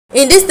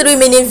In this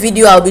 3-minute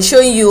video, I'll be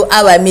showing you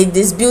how I make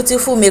this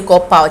beautiful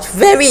makeup pouch.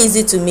 Very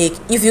easy to make.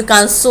 If you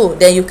can sew,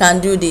 then you can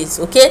do this,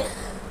 okay?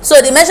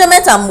 So the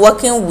measurement I'm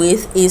working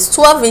with is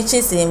 12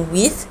 inches in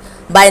width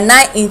by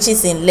 9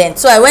 inches in length.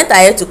 So I went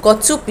ahead to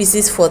cut 2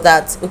 pieces for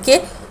that,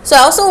 okay? So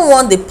I also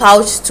want the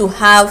pouch to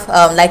have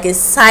like a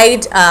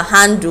side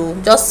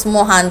handle, just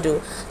small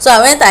handle. So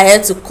I went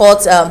ahead to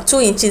cut 2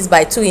 inches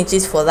by 2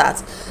 inches for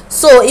that.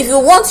 So if you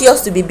want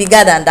yours to be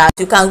bigger than that,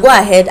 you can go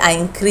ahead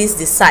and increase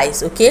the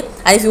size, okay?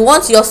 And if you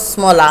want yours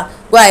smaller,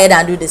 go ahead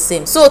and do the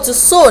same. So to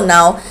sew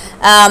now,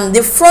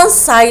 the front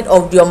side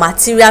of your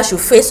material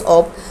should face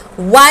up,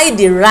 while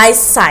the right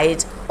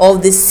side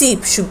of the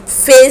zip should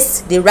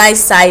face the right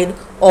side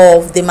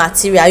of the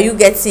material. You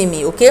getting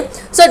me? Okay,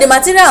 so the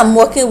material I'm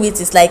working with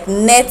is like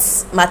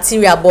net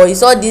material, but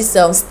it's all this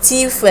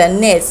stiff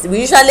nets.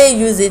 We usually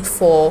use it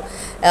for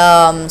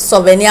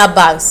souvenir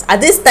bags. At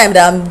this time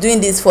that I'm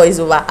doing this for is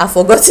over, I've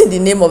forgotten the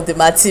name of the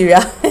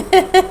material.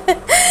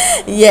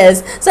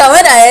 Yes, so I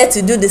went ahead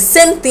to do the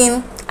same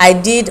thing I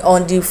did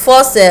on the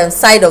first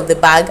side of the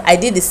bag. I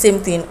did the same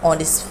thing on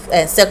this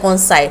second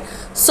side.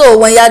 So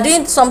when you are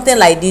doing something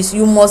like this,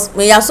 you must,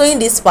 when you are sewing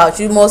this pouch,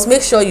 you must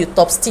make sure you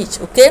top stitch,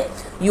 okay?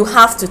 You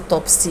have to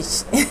top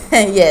stitch.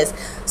 Yes,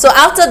 so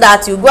after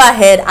that you go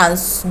ahead and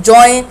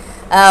join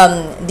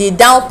the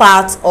down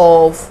part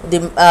of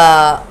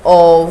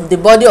the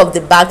body of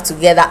the bag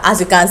together, as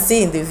you can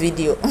see in the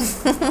video.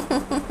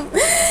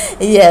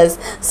 Yes,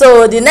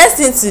 so the next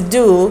thing to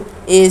do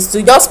is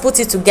to just put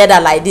it together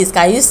like this.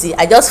 Can you see?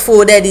 I just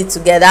folded it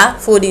together,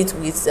 fold it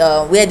with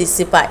where the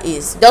zipper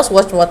is. Just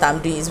watch what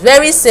I'm doing. It's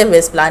very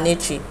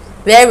self-explanatory,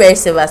 very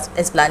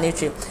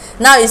self-explanatory.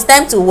 Now it's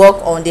time to work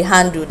on the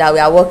handle that we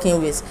are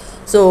working with.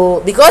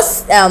 So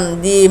because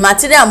the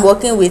material I'm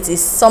working with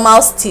is somehow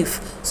stiff,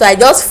 so I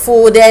just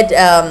folded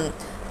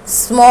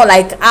small,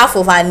 like half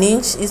of an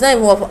inch. It's not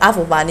even half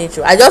of an inch.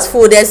 I just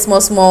folded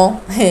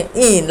small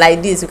in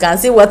like this. You can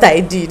see what I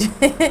did.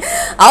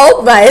 I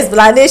hope my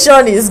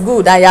explanation is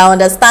good and you're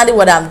understanding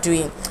what I'm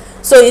doing.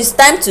 So it's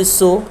time to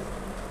sew.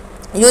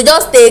 You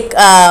just take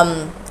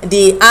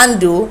the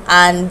handle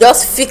and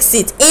just fix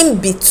it in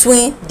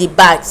between the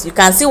bags. You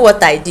can see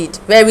what I did.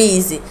 Very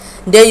easy.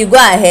 Then you go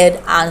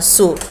ahead and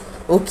sew.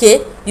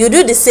 Okay, you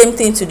do the same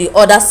thing to the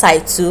other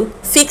side too.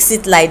 Fix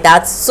it like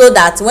that, so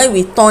that when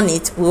we turn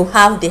it, we'll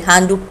have the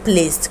handle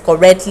placed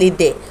correctly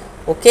there.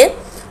 Okay,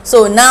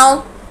 so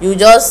now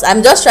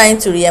I'm just trying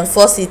to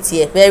reinforce it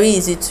here. Very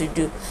easy to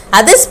do.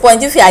 At this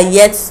point, if you are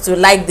yet to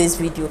like this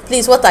video,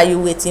 please, what are you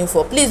waiting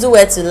for? Please do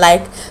well to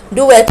like,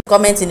 do well to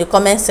comment in the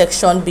comment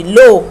section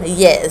below.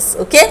 Yes,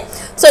 okay.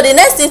 So the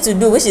next thing to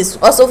do, which is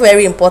also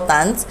very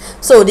important,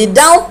 so the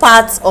down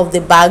part of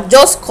the bag,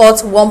 just cut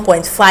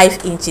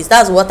 1.5 inches.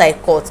 That's what I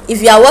cut.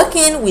 If you are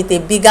working with a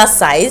bigger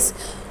size,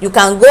 you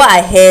can go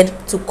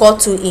ahead to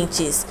cut 2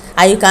 inches.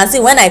 And you can see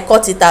when I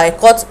cut it, I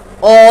cut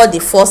all the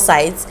 4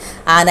 sides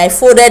and I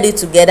folded it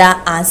together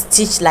and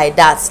stitched like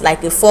that,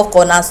 like a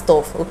 4-corner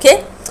stuff.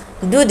 Okay,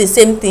 do the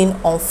same thing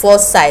on 4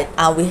 sides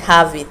and we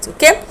have it.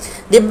 Okay,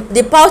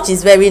 the pouch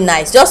is very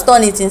nice. Just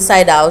turn it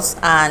inside out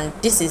and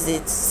this is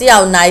it. See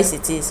how nice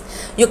it is.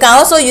 You can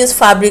also use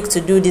fabric to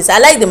do this. I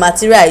like the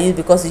material I use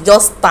because it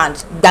just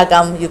stands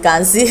dagam. You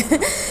can see.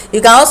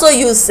 You can also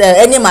use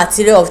any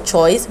material of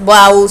choice, but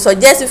I will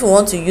suggest, if you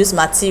want to use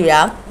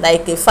material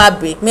like a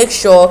fabric, make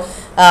sure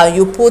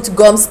you put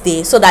gum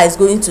stay so that it's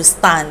going to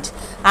stand.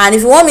 And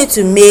if you want me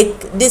to make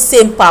this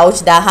same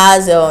pouch that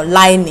has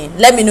lining,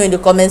 let me know in the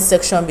comment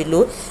section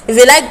below. If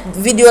you like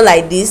video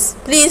like this,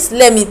 please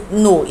let me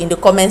know in the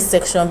comment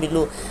section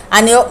below.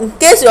 And in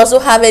case you also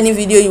have any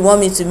video you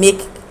want me to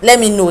make, let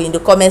me know in the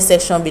comment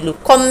section below.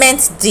 Comment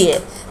there.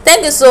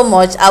 Thank you so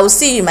much. I will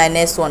see you in my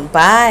next one.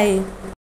 Bye.